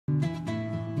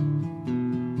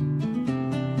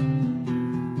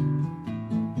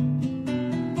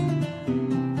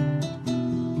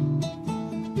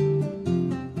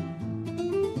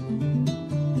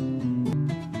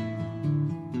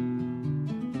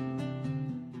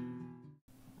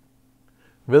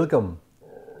Welcome.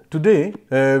 Today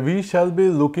we shall be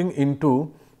looking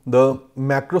into the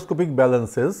macroscopic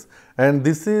balances, and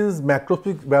this is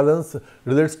macroscopic balance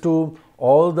relates to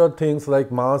all the things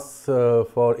like mass,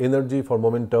 for energy, for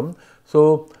momentum.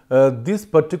 So, this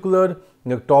particular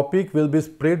topic will be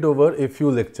spread over a few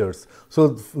lectures. So,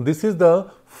 this is the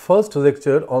first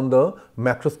lecture on the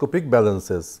macroscopic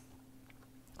balances.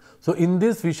 So, in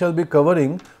this we shall be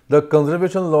covering the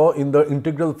conservation law in the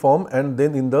integral form and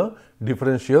then in the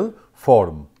differential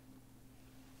form.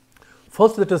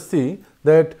 First, let us see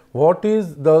that what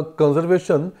is the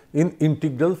conservation in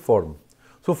integral form.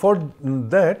 So, for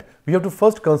that we have to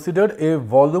first consider a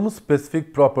volume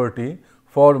specific property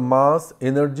for mass,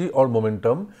 energy or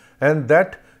momentum, and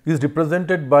that is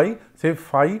represented by say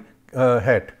phi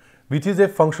hat, which is a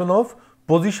function of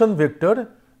position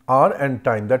vector r and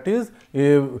time. That is,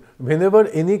 whenever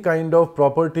any kind of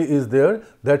property is there,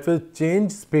 that will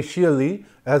change spatially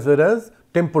as well as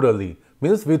temporally,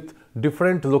 means with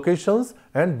different locations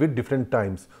and with different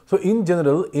times. So, in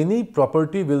general any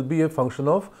property will be a function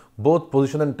of both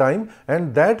position and time,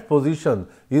 and that position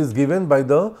is given by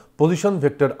the position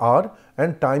vector r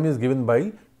and time is given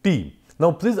by t.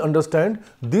 Now, please understand,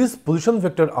 this position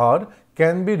vector r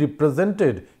can be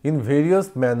represented in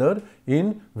various manner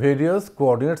in various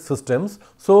coordinate systems.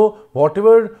 So,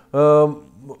 whatever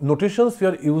notations we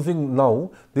are using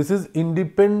now, this is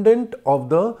independent of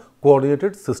the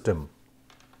coordinated system.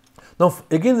 Now,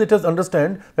 again let us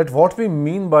understand that what we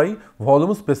mean by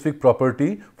volume specific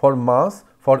property for mass,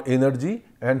 for energy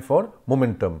and for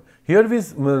momentum. Here we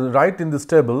write in this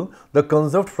table the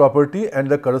conserved property and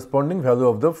the corresponding value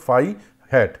of the phi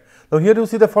hat. Now, here you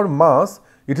see that for mass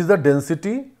it is the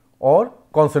density or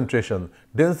concentration.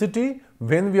 Density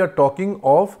when we are talking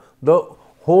of the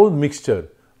whole mixture,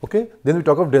 okay, then we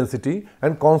talk of density,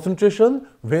 and concentration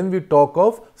when we talk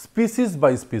of species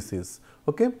by species.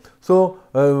 Okay. So,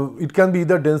 it can be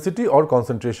either density or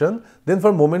concentration. Then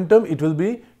for momentum it will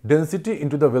be density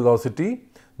into the velocity.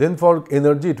 Then for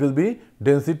energy it will be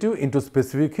density into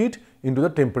specific heat into the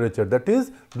temperature, that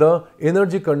is the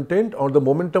energy content or the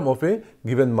momentum of a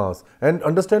given mass. And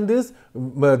understand this,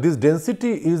 this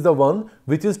density is the one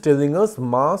which is telling us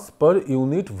mass per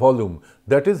unit volume.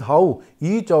 That is how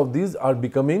each of these are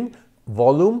becoming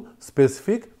volume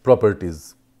specific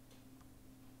properties.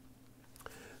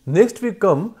 Next we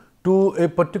come to a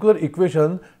particular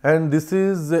equation, and this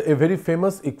is a very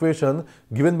famous equation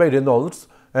given by Reynolds,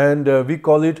 and we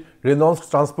call it Reynolds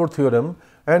transport theorem.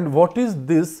 And what is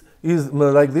this is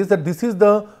like this, that this is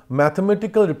the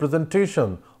mathematical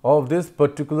representation of this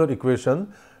particular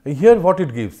equation. Here what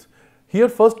it gives? Here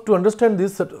first, to understand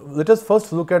this, let us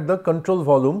first look at the control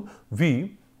volume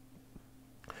V,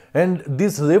 and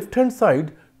this left hand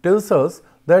side tells us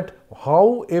that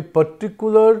how a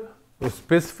particular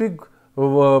specific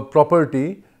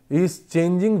property is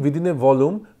changing within a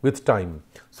volume with time.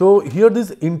 So, here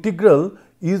this integral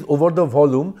is over the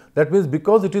volume, that means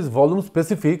because it is volume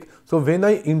specific. So, when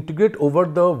I integrate over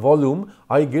the volume,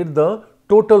 I get the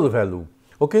total value.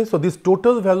 Okay. So, this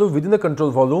total value within the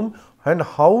control volume, and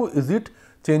how is it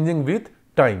changing with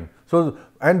time. So,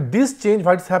 and this change,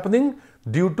 what is happening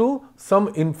due to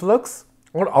some influx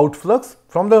or outflux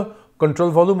from the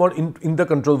control volume or in the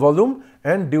control volume,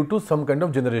 and due to some kind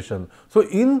of generation. So,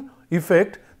 in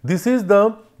effect this is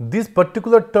this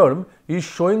particular term is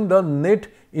showing the net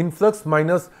influx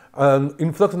minus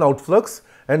influx and outflux,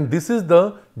 and this is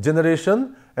the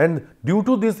generation, and due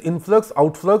to this influx,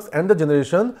 outflux and the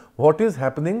generation, what is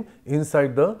happening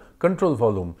inside the control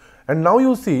volume. And now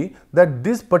you see that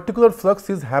this particular flux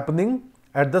is happening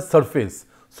at the surface.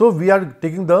 So, we are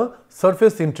taking the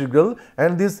surface integral,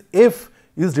 and this F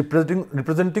is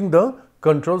representing the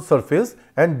control surface,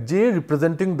 and J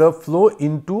representing the flow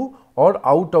into or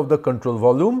out of the control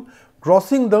volume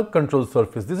crossing the control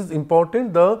surface. This is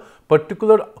important, the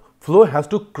particular flow has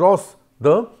to cross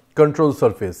the control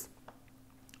surface,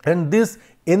 and this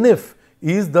NF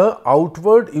is the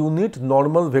outward unit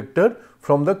normal vector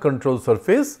from the control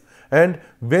surface. And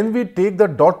when we take the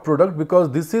dot product,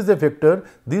 because this is a vector,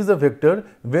 this is a vector,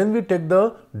 when we take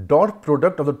the dot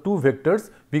product of the two vectors,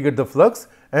 we get the flux,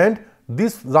 and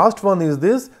this last one is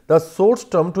this, the source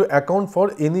term to account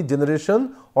for any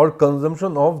generation or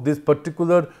consumption of this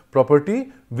particular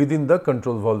property within the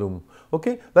control volume.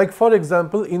 Okay. Like for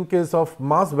example, in case of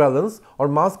mass balance or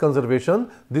mass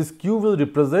conservation, this Q will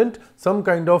represent some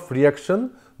kind of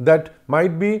reaction that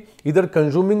might be either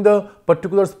consuming the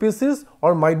particular species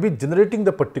or might be generating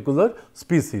the particular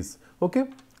species. Okay.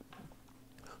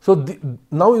 So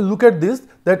now you look at this,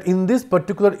 that in this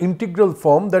particular integral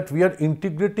form that we are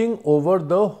integrating over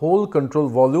the whole control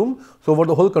volume. So over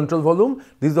the whole control volume,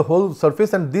 this is the whole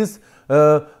surface, and this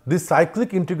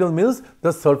cyclic integral means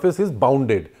the surface is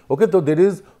bounded. Okay, so there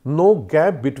is no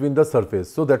gap between the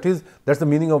surface. So that's the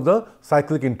meaning of the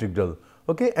cyclic integral.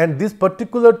 Okay, and this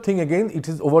particular thing again, it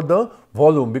is over the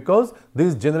volume, because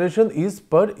this generation is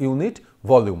per unit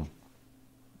volume.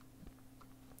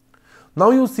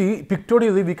 Now you see,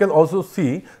 pictorially we can also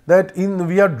see that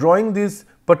we are drawing this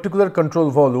particular control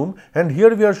volume, and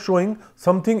here we are showing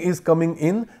something is coming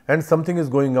in and something is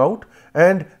going out,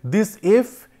 and this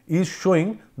F is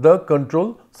showing the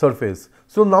control surface.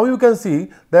 So now you can see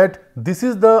that this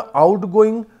is the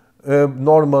outgoing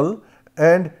normal,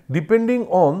 and depending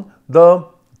on the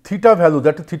theta value,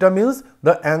 that theta means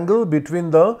the angle between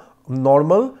the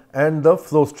normal and the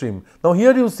flow stream. Now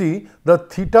here you see the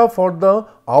theta for the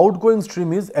outgoing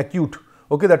stream is acute,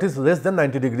 okay, that is less than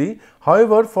 90 degree.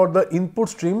 However, for the input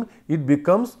stream it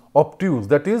becomes obtuse,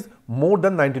 that is more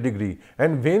than 90 degree,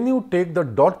 and when you take the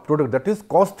dot product, that is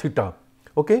cos theta.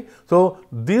 Okay, so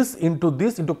this into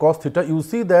cos theta, you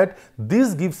see that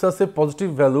this gives us a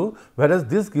positive value, whereas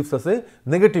this gives us a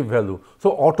negative value.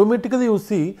 So automatically you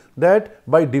see that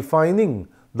by defining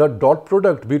the dot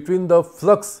product between the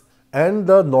flux and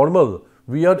the normal,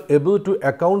 we are able to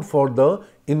account for the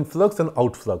influx and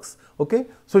outflux. Okay,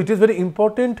 so it is very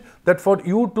important that for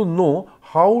you to know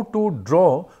how to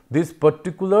draw this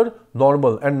particular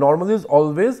normal, and normal is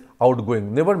always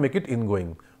outgoing, never make it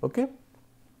ingoing. Okay.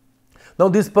 Now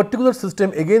this particular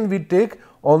system again we take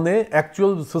on a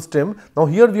actual system. Now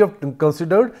here we have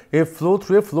considered a flow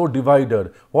through a flow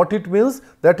divider. What it means,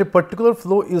 that a particular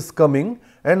flow is coming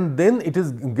and then it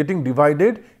is getting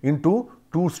divided into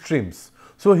two streams.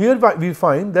 So here we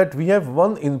find that we have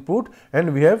one input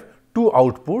and we have two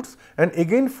outputs, and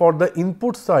again for the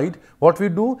input side what we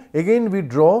do, again we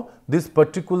draw this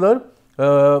particular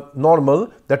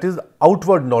normal, that is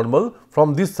outward normal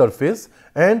from this surface,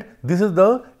 and this is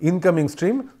the incoming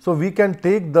stream. So we can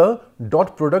take the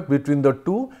dot product between the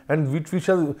two, and which we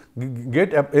shall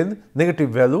get a negative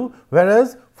value,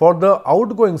 whereas for the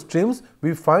outgoing streams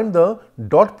we find the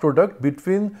dot product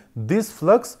between this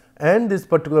flux and this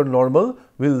particular normal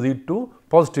will lead to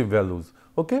positive values.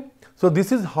 Okay. So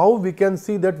this is how we can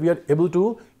see that we are able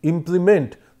to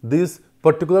implement this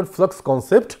particular flux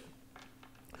concept.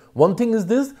 One thing is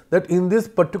this, that in this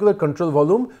particular control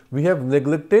volume we have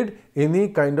neglected any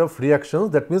kind of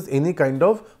reactions, that means any kind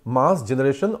of mass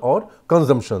generation or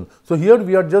consumption. So here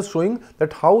we are just showing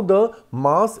that how the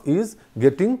mass is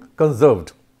getting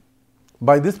conserved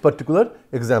by this particular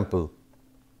example.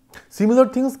 Similar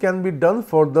things can be done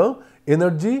for the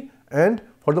energy and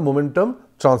for the momentum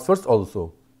transfers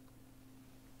also.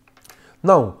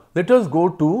 Now let us go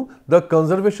to the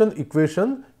conservation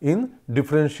equation in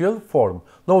differential form.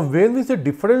 Now when we say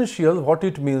differential, what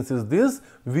it means is this,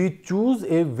 we choose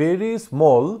a very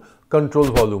small control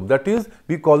volume, that is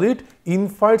we call it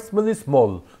infinitesimally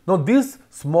small. Now this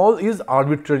small is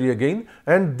arbitrary again,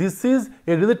 and this is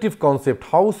a relative concept.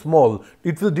 How small?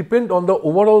 It will depend on the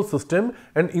overall system,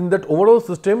 and in that overall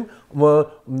system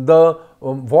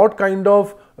what kind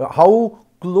of how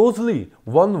closely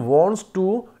one wants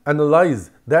to analyze,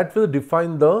 that will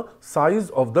define the size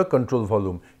of the control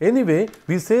volume. Anyway,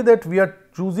 we say that we are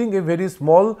choosing a very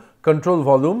small control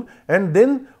volume, and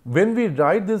then when we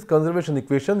write this conservation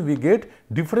equation we get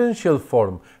differential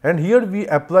form, and here we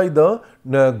apply the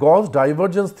Gauss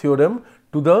divergence theorem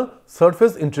to the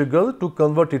surface integral to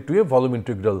convert it to a volume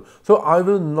integral. So I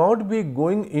will not be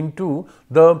going into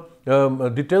the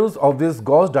details of this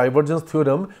Gauss divergence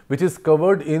theorem, which is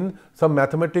covered in some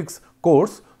mathematics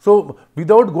course. So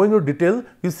without going into detail,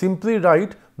 we simply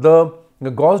write the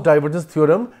Gauss divergence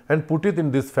theorem and put it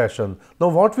in this fashion. Now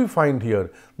what we find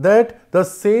here, that the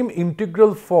same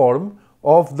integral form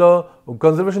of the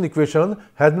conservation equation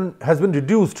has been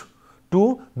reduced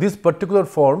to this particular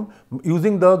form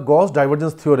using the Gauss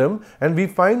divergence theorem, and we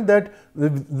find that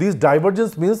this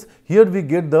divergence means here we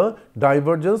get the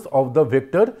divergence of the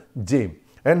vector j,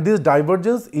 and this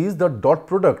divergence is the dot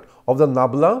product of the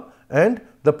nabla and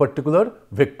the particular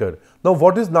vector. Now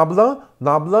what is nabla?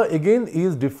 Nabla again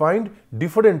is defined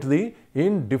differently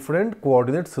in different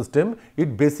coordinate system.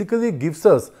 It basically gives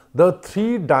us the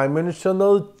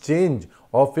three-dimensional change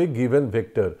of a given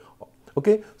vector.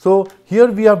 Okay, so here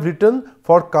we have written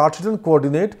for Cartesian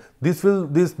coordinate, this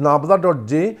nabla dot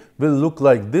j will look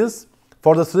like this.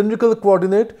 For the cylindrical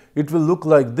coordinate, it will look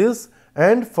like this,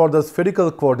 and for the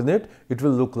spherical coordinate, it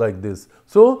will look like this.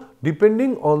 So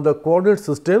depending on the coordinate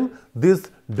system, this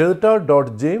delta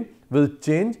dot j will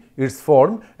change its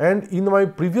form, and in my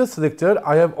previous lecture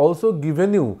I have also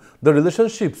given you the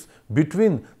relationships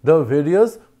between the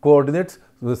various coordinate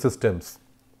systems.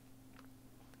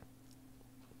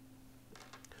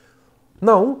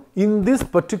 Now, in this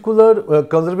particular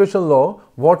conservation law,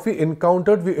 what we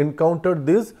encountered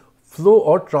this flow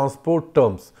or transport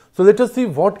terms. So, let us see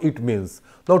what it means.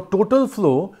 Now, total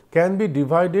flow can be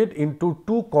divided into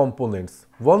two components.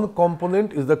 One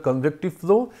component is the convective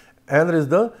flow, and is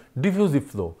the diffusive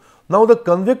flow. Now, the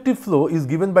convective flow is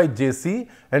given by Jc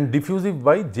and diffusive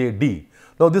by Jd.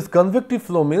 Now, this convective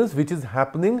flow means which is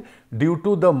happening due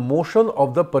to the motion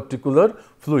of the particular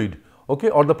fluid, okay,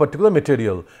 or the particular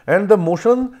material, and the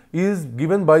motion is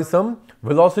given by some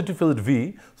velocity field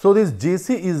v. So, this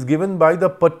Jc is given by the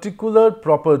particular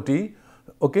property,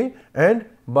 okay, and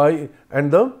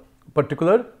the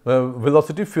particular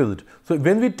velocity field. So,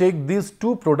 when we take these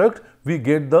two products, we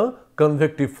get the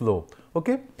convective flow.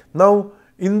 Okay. Now,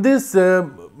 in this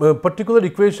particular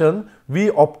equation, we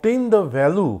obtain the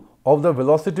value of the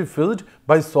velocity field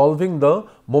by solving the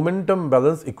momentum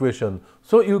balance equation.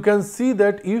 So, you can see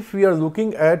that if we are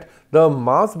looking at the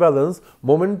mass balance,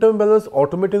 momentum balance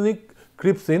automatically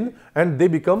creeps in and they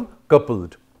become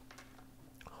coupled.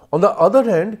 On the other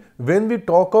hand, when we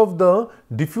talk of the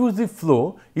diffusive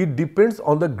flow, it depends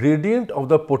on the gradient of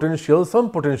the potential, some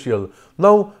potential.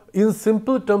 Now, in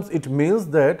simple terms, it means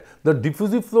that the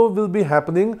diffusive flow will be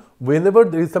happening whenever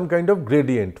there is some kind of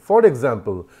gradient. For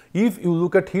example, if you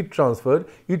look at heat transfer,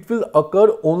 it will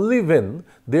occur only when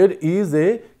there is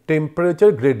a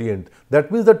temperature gradient.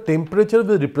 That means the temperature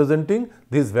will be representing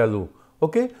this value.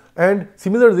 Okay. And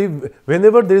similarly,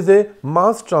 whenever there is a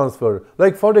mass transfer,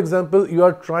 like for example, you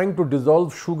are trying to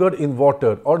dissolve sugar in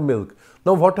water or milk.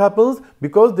 Now, what happens?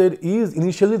 Because there is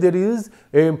initially there is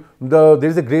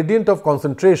a gradient of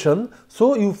concentration,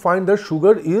 so you find that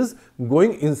sugar is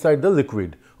going inside the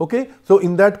liquid. Okay. So,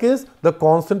 in that case, the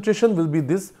concentration will be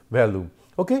this value.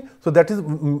 Okay. So, that is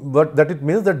what that it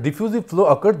means that diffusive flow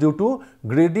occurs due to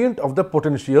gradient of the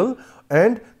potential,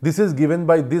 and this is given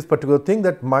by this particular thing,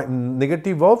 that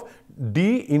negative of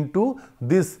d into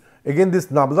this, again this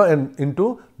nabla and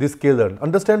into this scalar.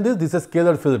 Understand this? This is a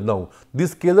scalar field now.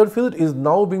 This scalar field is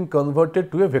now being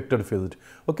converted to a vector field.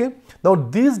 Okay. Now,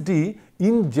 this d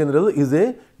in general is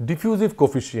a diffusive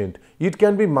coefficient. It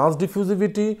can be mass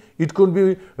diffusivity, it could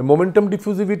be momentum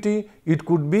diffusivity, it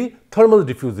could be thermal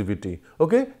diffusivity,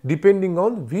 okay, depending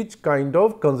on which kind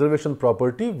of conservation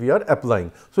property we are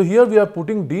applying. So, here we are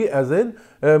putting d as an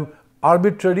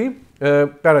arbitrary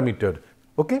parameter.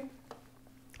 Okay.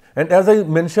 And as I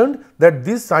mentioned that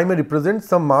this sign may represent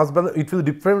some mass balance, it will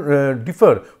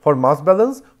differ for mass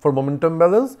balance, for momentum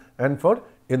balance and for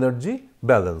energy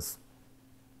balance.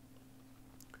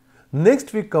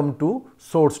 Next we come to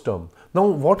source term. Now,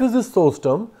 what is this source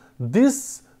term?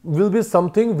 This will be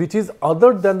something which is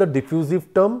other than the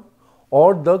diffusive term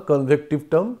or the convective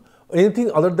term.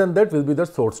 Anything other than that will be the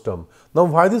source term. Now,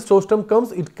 why this source term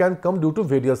comes? It can come due to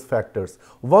various factors.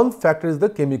 One factor is the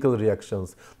chemical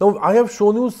reactions. Now, I have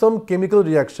shown you some chemical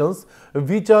reactions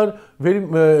which are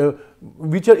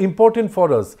important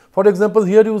for us. For example,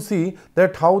 here you see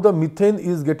that how the methane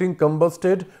is getting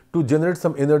combusted to generate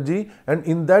some energy, and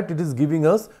in that it is giving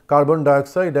us carbon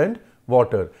dioxide and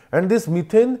water. And this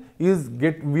methane is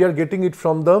we are getting it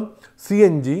from the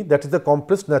CNG, that is the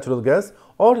compressed natural gas,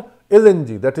 or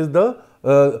LNG, that is the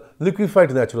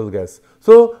liquefied natural gas.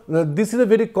 So, this is a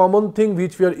very common thing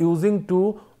which we are using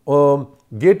to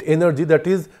get energy, that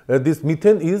is this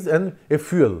methane is a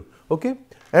fuel. Okay.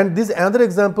 And this another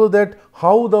example that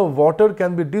how the water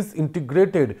can be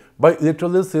disintegrated by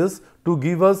electrolysis to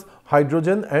give us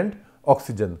hydrogen and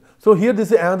oxygen. So, here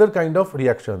this is another kind of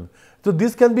reaction. So,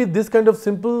 this can be this kind of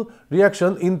simple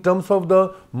reaction in terms of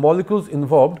the molecules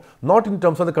involved, not in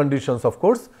terms of the conditions, of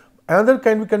course. Another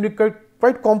kind can be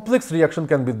quite complex reaction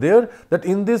can be there, that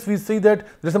in this we see that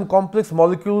there are some complex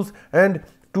molecules, and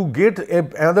to get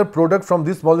another product from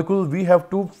this molecule we have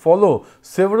to follow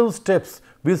several steps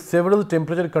with several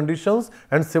temperature conditions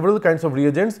and several kinds of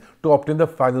reagents to obtain the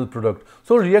final product.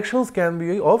 So, reactions can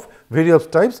be of various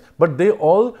types, but they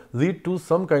all lead to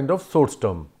some kind of source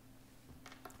term.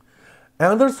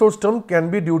 Another source term can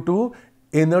be due to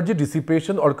energy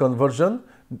dissipation or conversion,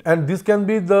 and this can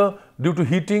be due to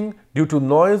heating, due to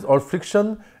noise or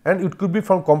friction, and it could be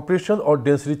from compression or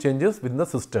density changes within the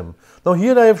system. Now,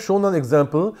 here I have shown an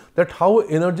example that how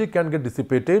energy can get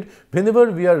dissipated whenever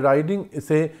we are riding,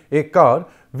 say, a car,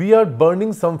 we are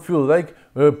burning some fuel like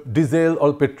diesel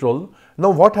or petrol.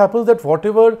 Now, what happens that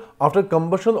whatever after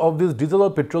combustion of this diesel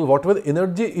or petrol, whatever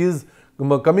energy is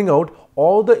coming out,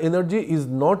 all the energy is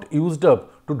not used up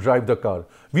to drive the car.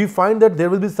 We find that there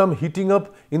will be some heating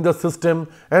up in the system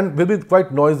and will be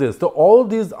quite noisy. So all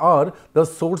these are the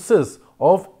sources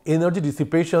of energy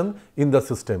dissipation in the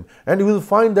system, and you will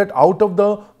find that out of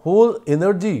the whole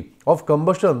energy of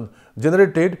combustion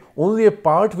generated, only a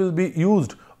part will be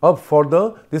used up for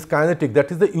this kinetic,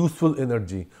 that is the useful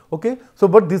energy. Okay, so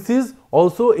but this is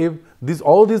also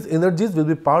all these energies will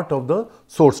be part of the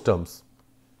source terms.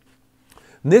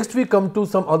 Next we come to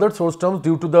some other source terms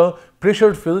due to the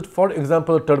pressure field. For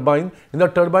example, turbine. In the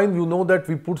turbine, you know that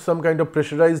we put some kind of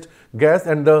pressurized gas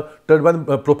and the turbine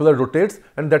propeller rotates,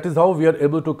 and that is how we are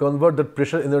able to convert that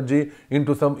pressure energy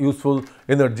into some useful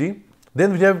energy.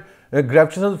 Then we have a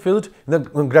gravitational field. In the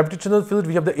gravitational field,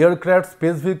 we have the aircraft,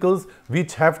 space vehicles,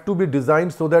 which have to be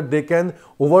designed so that they can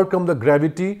overcome the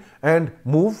gravity and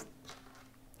move.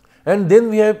 And then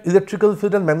we have electrical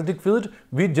field and magnetic field,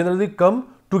 which generally come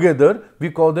together. We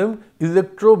call them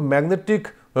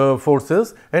electromagnetic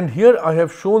forces, and here I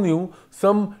have shown you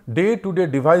some day-to-day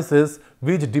devices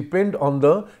which depend on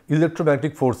the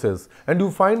electromagnetic forces, and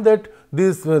you find that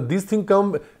these things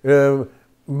come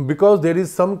because there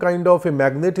is some kind of a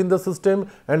magnet in the system,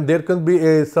 and there can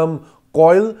be some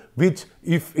coil which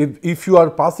if you are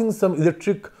passing some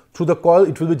electric through the coil,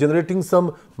 it will be generating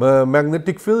some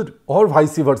magnetic field, or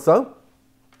vice versa.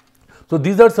 So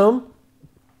these are some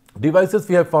devices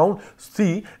we have found.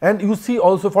 See, and you see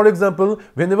also, for example,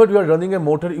 whenever you are running a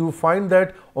motor, you find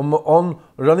that on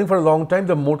running for a long time,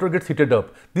 the motor gets heated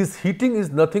up. This heating is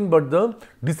nothing but the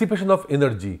dissipation of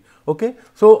energy. Okay,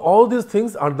 so all these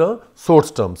things are the source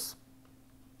terms.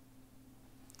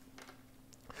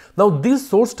 Now these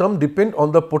source terms depend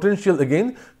on the potential,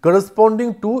 again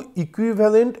corresponding to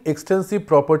equivalent extensive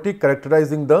property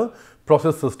characterizing the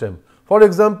process system. For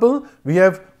example, we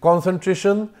have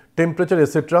concentration, temperature,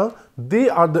 etc. They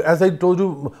are the, as I told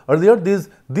you earlier,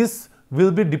 this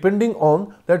will be depending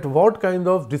on that what kind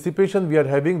of dissipation we are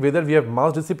having, whether we have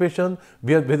mass dissipation,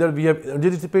 whether we have energy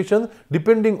dissipation.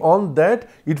 Depending on that,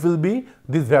 it will be,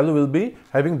 this value will be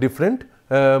having different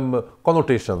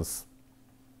connotations.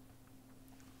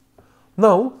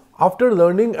 Now, after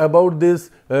learning about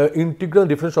this integral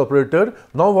differential operator,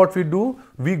 now what we do,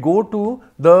 we go to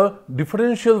the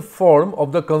differential form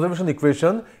of the conservation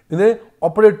equation in a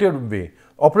operator way.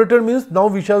 Operator means now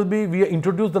we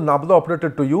introduce the Nabla operator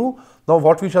to you. Now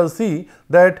what we shall see,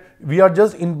 that we are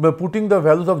just putting the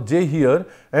values of j here,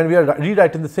 and we are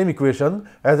rewriting the same equation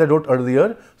as I wrote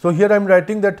earlier. So here I am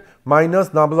writing that minus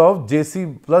Nabla of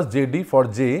jc plus jd for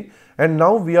j, and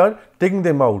now we are taking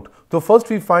them out. So first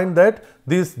we find that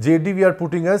this jd we are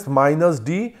putting as minus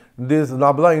d, this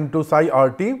Nabla into psi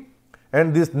rt,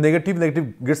 and this negative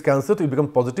gets cancelled, it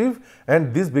becomes positive,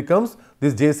 and this becomes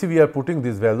this jc we are putting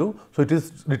this value. So it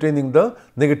is retaining the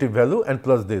negative value and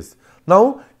plus this.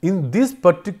 Now in this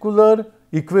particular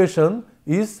equation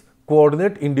is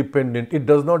coordinate independent, it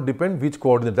does not depend which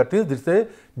coordinate, that is, this is a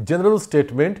general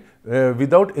statement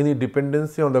without any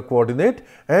dependency on the coordinate,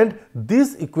 and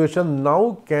this equation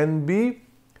now can be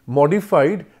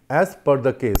modified as per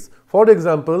the case. For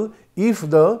example, if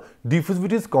the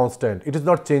diffusivity is constant, it is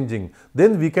not changing,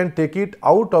 then we can take it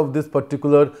out of this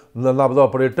particular Nabla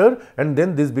operator, and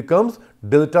then this becomes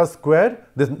delta square,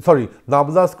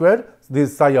 Nabla square,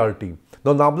 this psi rt.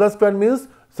 Now Nabla square means,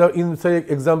 so in say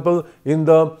example, in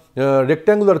the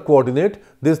rectangular coordinate,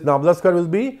 this Nabla square will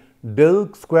be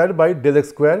del square by del x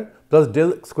square plus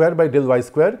del square by del y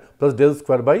square plus del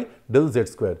square by del z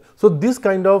square. So this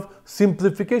kind of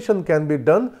simplification can be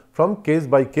done from case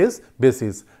by case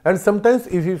basis, and sometimes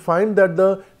if we find that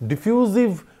the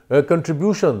diffusive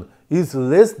contribution is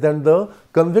less than the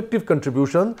convective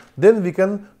contribution, then we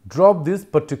can drop this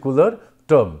particular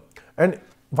term, and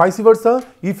vice versa,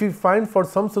 if we find for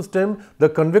some system the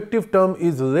convective term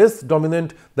is less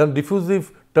dominant than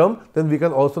diffusive term, then we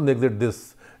can also neglect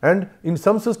this. And in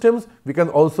some systems, we can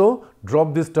also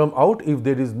drop this term out if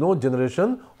there is no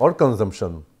generation or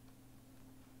consumption.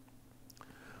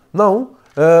 Now,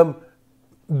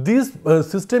 this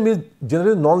system is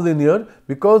generally non-linear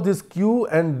because this q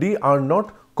and d are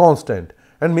not constant,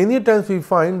 and many times we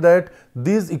find that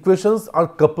these equations are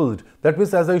coupled. That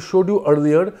means, as I showed you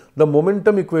earlier, the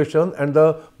momentum equation and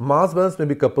the mass balance may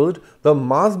be coupled. The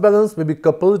mass balance may be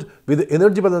coupled with the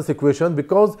energy balance equation,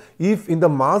 because if in the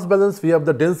mass balance we have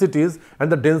the densities,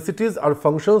 and the densities are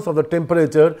functions of the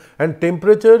temperature, and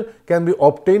temperature can be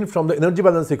obtained from the energy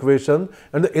balance equation,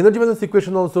 and the energy balance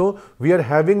equation also we are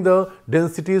having the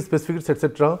densities, specifics,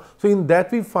 etc. So in that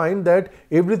we find that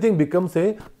everything becomes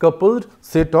a coupled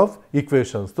set of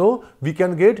equations. So we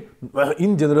can get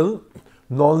in general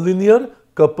non-linear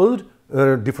coupled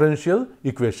differential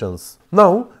equations.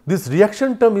 Now, this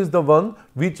reaction term is the one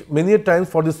which many a times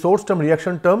for the source term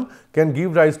reaction term can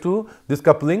give rise to this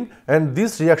coupling, and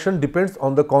this reaction depends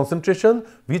on the concentration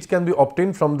which can be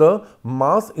obtained from the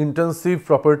mass intensive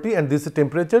property, and this is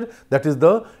temperature, that is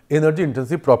the energy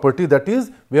intensive property, that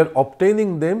is we are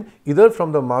obtaining them either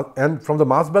from the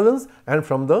mass balance and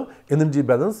from the energy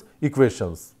balance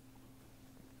equations.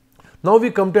 Now,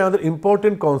 we come to another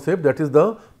important concept, that is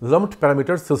the lumped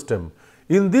parameter system.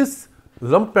 In this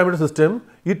lumped parameter system,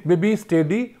 it may be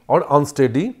steady or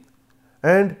unsteady,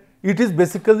 and it is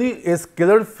basically a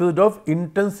scalar field of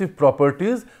intensive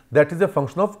properties that is a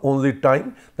function of only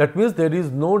time. That means there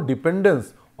is no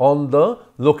dependence on the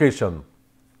location.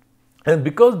 And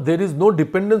because there is no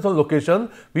dependence on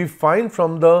location, we find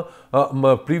from the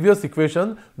previous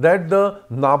equation that the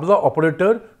nabla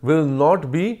operator will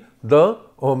not be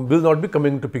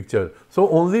coming into picture. So,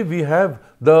 only we have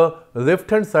the left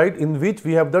hand side in which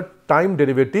we have the time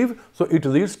derivative. So, it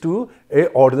leads to a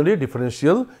ordinary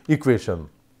differential equation.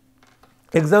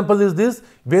 Example is this: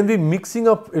 when we mixing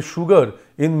up a sugar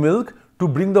in milk to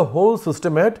bring the whole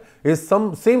system at a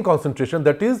same concentration,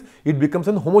 that is it becomes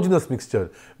an homogeneous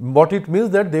mixture. What it means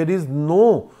that there is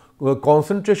no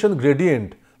concentration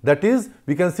gradient, that is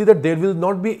we can see that there will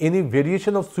not be any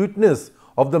variation of sweetness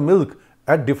of the milk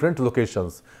at different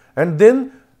locations. And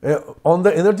then on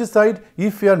the energy side,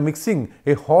 if we are mixing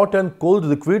a hot and cold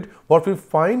liquid, what we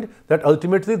find that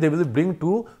ultimately they will bring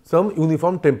to some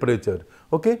uniform temperature.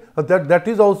 Okay, that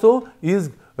is also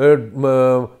means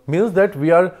that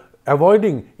we are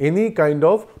avoiding any kind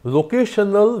of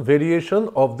locational variation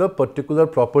of the particular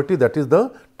property, that is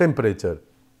the temperature.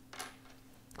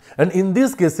 And in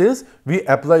these cases, we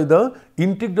apply the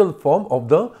integral form of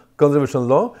the conservation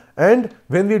law, and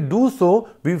when we do so,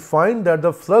 we find that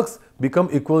the flux become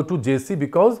equal to Jc,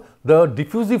 because the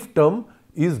diffusive term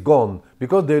is gone,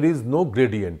 because there is no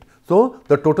gradient. So,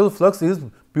 the total flux is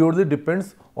purely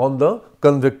depends on the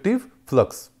convective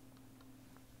flux.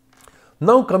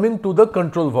 Now, coming to the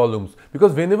control volumes,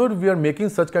 because whenever we are making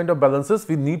such kind of balances,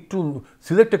 we need to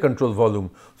select a control volume.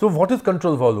 So, what is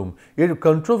control volume? A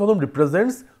control volume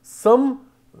represents some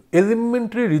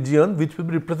elementary region which will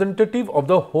be representative of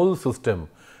the whole system,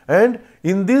 and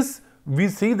in this we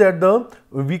see that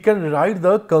we can write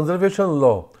the conservation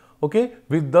law, okay,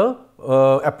 with the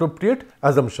appropriate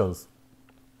assumptions.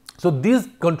 So, these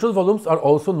control volumes are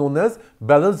also known as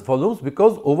balance volumes,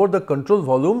 because over the control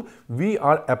volume we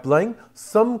are applying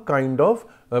some kind of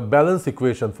balance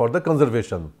equation for the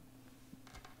conservation.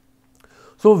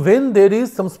 So, when there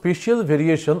is some spatial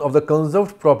variation of the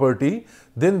conserved property,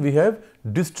 then we have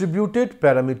distributed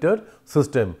parameter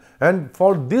system, and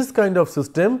for this kind of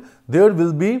system there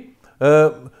will be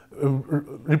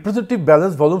representative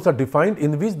balance volumes are defined,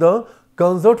 in which the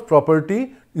conserved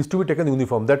property is to be taken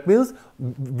uniform. That means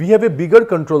we have a bigger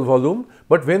control volume,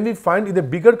 but when we find in a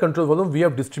bigger control volume we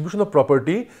have distribution of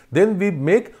property, then we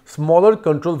make smaller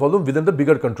control volume within the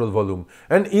bigger control volume,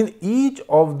 and in each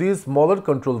of these smaller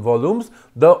control volumes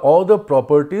all the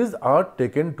properties are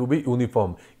taken to be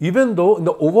uniform, even though in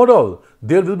the overall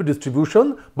there will be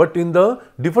distribution, but in the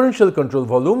differential control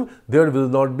volume there will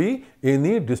not be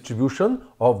any distribution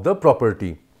of the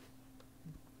property.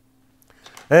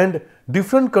 And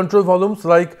different control volumes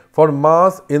like for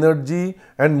mass, energy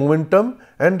and momentum,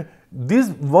 and this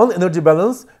one energy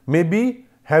balance may be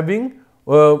having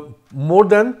more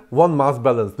than one mass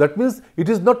balance. That means it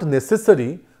is not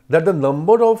necessary that the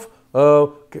number of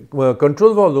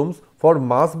control volumes for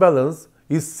mass balance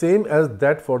is same as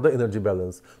that for the energy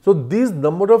balance. So, these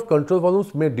number of control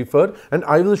volumes may differ, and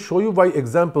I will show you by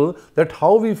example that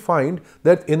how we find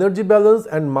that energy balance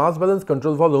and mass balance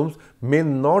control volumes may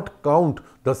not count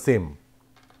the same.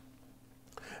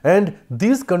 And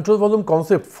these control volume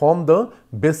concept form the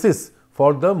basis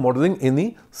for the modeling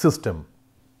any system.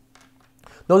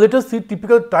 Now, let us see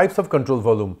typical types of control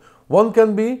volume. One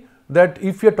can be that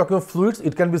if you are talking of fluids,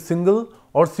 it can be single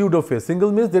or pseudo phase. Single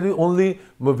means there is only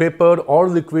vapor or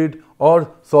liquid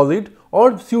or solid,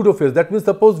 or pseudo phase. That means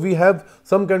suppose we have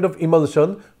some kind of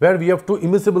emulsion where we have two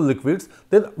immiscible liquids,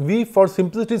 then we, for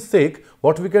simplicity's sake,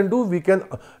 what we can do, we can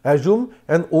assume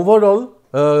an overall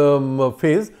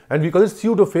phase and we call it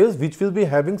pseudo phase, which will be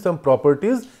having some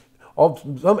properties of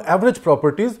some average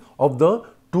properties of the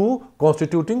two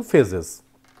constituting phases.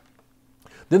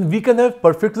 Then we can have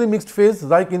perfectly mixed phase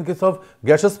like in case of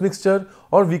gaseous mixture,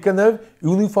 or we can have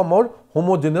uniform or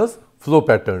homogeneous flow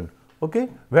pattern, okay,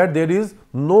 where there is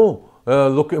no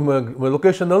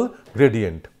locational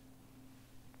gradient.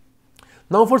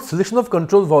 Now, for selection of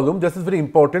control volume, this is very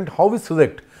important how we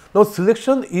select. Now,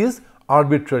 selection is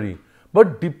arbitrary,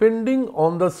 but depending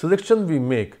on the selection we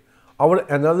make, our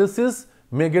analysis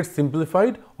may get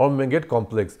simplified or may get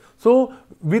complex. So,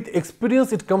 with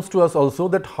experience it comes to us also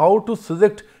that how to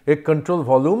select a control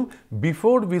volume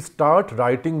before we start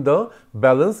writing the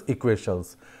balance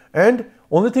equations. And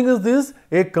only thing is this,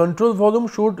 a control volume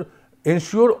should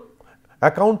ensure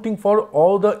accounting for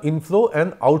all the inflow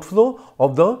and outflow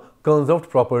of the conserved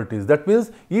properties. That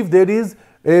means, if there is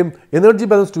a energy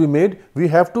balance to be made, we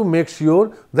have to make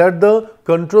sure that the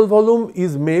control volume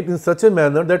is made in such a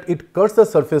manner that it cuts the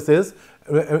surfaces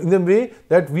in a way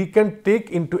that we can take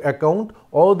into account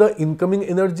all the incoming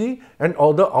energy and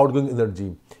all the outgoing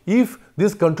energy. If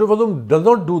this control volume does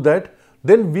not do that,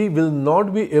 then we will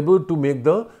not be able to make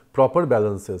the proper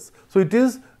balances. So, it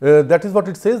is that is what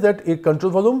it says, that a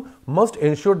control volume must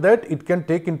ensure that it can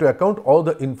take into account all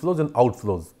the inflows and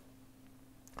outflows.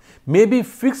 May be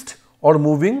fixed or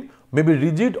moving, may be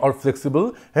rigid or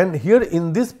flexible, and here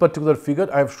in this particular figure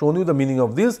I have shown you the meaning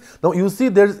of this. Now, you see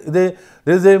there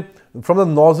is a from the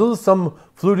nozzle some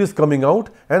fluid is coming out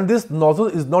and this nozzle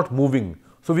is not moving.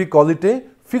 So, we call it a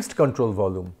fixed control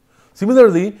volume.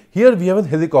 Similarly, here we have a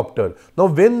helicopter. Now,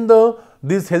 when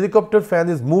this helicopter fan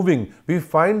is moving, we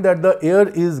find that the air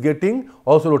is getting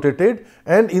also rotated,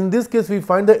 and in this case we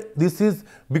find that this is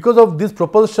because of this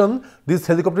propulsion, this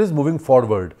helicopter is moving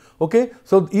forward. Okay?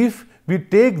 So, if we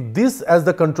take this as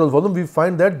the control volume, we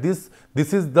find that this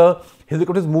is the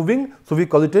helicopter is moving, so we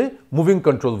call it a moving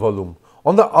control volume.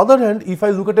 On the other hand, if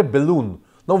I look at a balloon,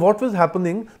 now what was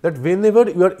happening, that whenever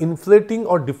you are inflating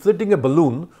or deflating a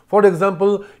balloon, for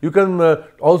example, you can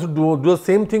also do the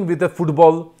same thing with a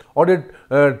football or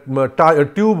a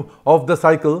tube of the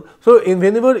cycle. So,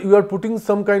 whenever you are putting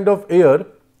some kind of air,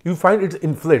 you find it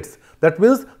inflates. That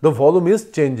means the volume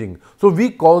is changing. So, we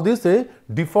call this a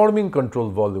deforming control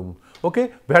volume.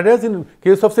 Okay? Whereas in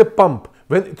case of say pump,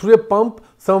 when through a pump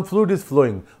some fluid is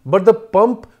flowing, but the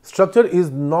pump structure is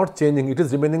not changing, it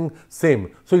is remaining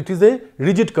same. So, it is a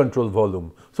rigid control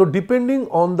volume. So, depending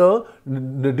on the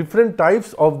different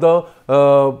types of the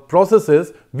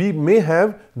processes, we may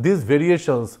have these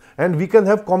variations, and we can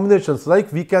have combinations,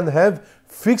 like we can have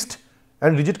fixed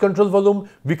and rigid control volume,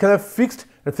 we can have fixed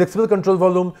and flexible control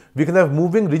volume, we can have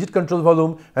moving rigid control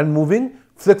volume and moving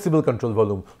flexible control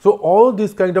volume. So, all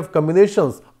these kind of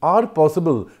combinations are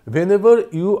possible whenever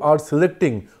you are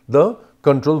selecting the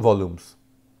control volumes.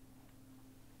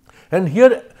 And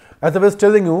here, as I was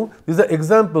telling you, this is an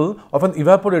example of an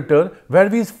evaporator where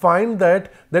we find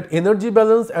that energy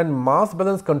balance and mass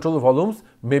balance control volumes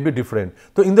may be different.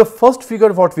 So, in the first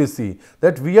figure what we see,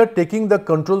 that we are taking the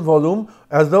control volume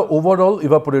as the overall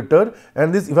evaporator,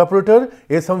 and this evaporator,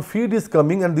 some feed is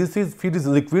coming, and this feed is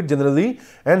liquid generally,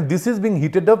 and this is being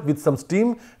heated up with some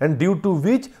steam, and due to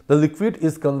which the liquid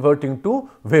is converting to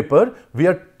vapor. We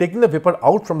are taking the vapor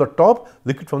out from the top,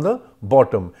 liquid from the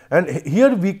bottom, and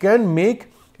here we can make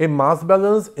a mass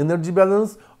balance, energy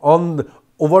balance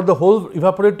over the whole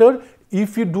evaporator.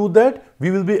 If we do that, we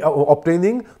will be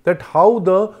obtaining that how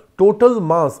the total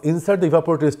mass inside the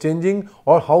evaporator is changing,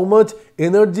 or how much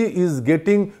energy is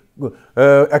getting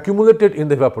accumulated in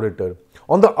the evaporator.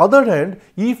 On the other hand,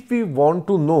 if we want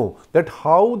to know that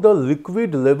how the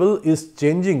liquid level is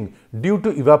changing due to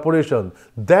evaporation,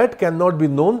 that cannot be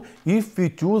known if we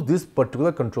choose this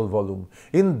particular control volume.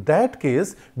 In that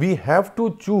case, we have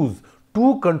to choose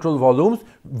two control volumes,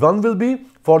 one will be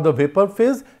for the vapor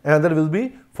phase, another will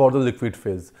be for the liquid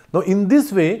phase. Now, in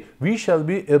this way, we shall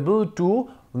be able to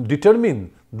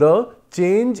determine the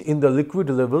change in the liquid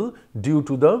level due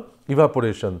to the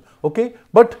evaporation. Okay?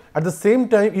 But at the same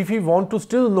time, if we want to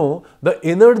still know the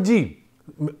energy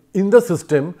in the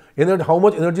system, how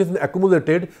much energy is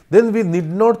accumulated, then we need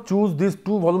not choose these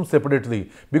two volumes separately,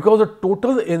 because the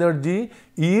total energy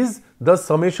is the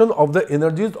summation of the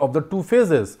energies of the two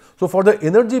phases. So, for the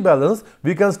energy balance,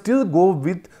 we can still go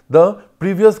with the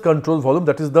previous control volume,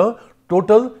 that is the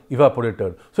total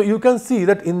evaporator. So, you can see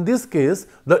that in this case,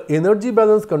 the energy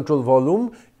balance control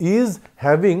volume is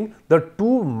having the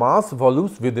two mass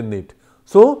volumes within it.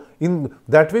 So, in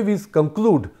that way we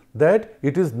conclude that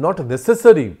it is not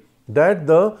necessary that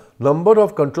the number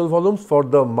of control volumes for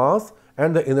the mass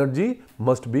and the energy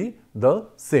must be the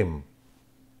same.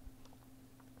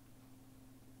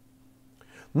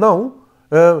 Now,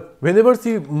 whenever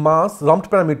see mass lumped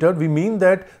parameter, we mean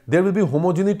that there will be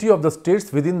homogeneity of the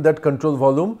states within that control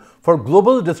volume for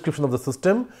global description of the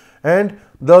system, and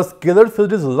the scalar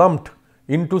field is lumped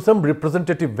into some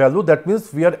representative value. That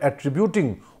means we are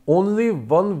attributing only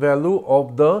one value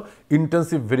of the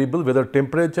intensive variable, whether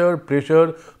temperature,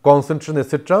 pressure, concentration,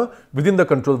 etc. within the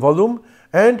control volume,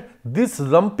 and this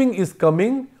lumping is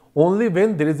coming only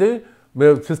when there is a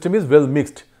system is well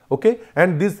mixed. Okay,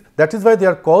 and that is why they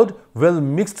are called well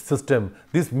mixed system.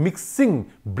 This mixing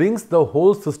brings the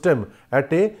whole system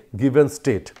at a given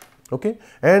state. Okay,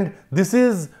 and this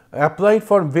is applied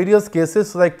for various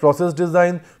cases like process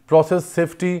design, process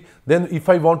safety. Then if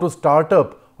I want to start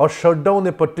up or shut down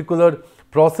a particular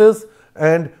process,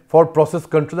 and for process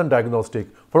control and diagnostic.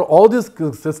 For all these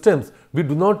systems, we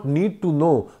do not need to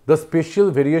know the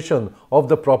spatial variation of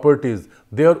the properties.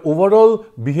 Their overall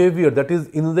behavior, that is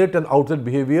inlet and outlet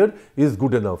behavior, is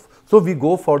good enough. So we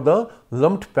go for the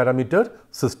lumped parameter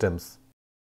systems.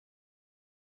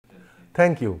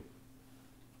 Thank you.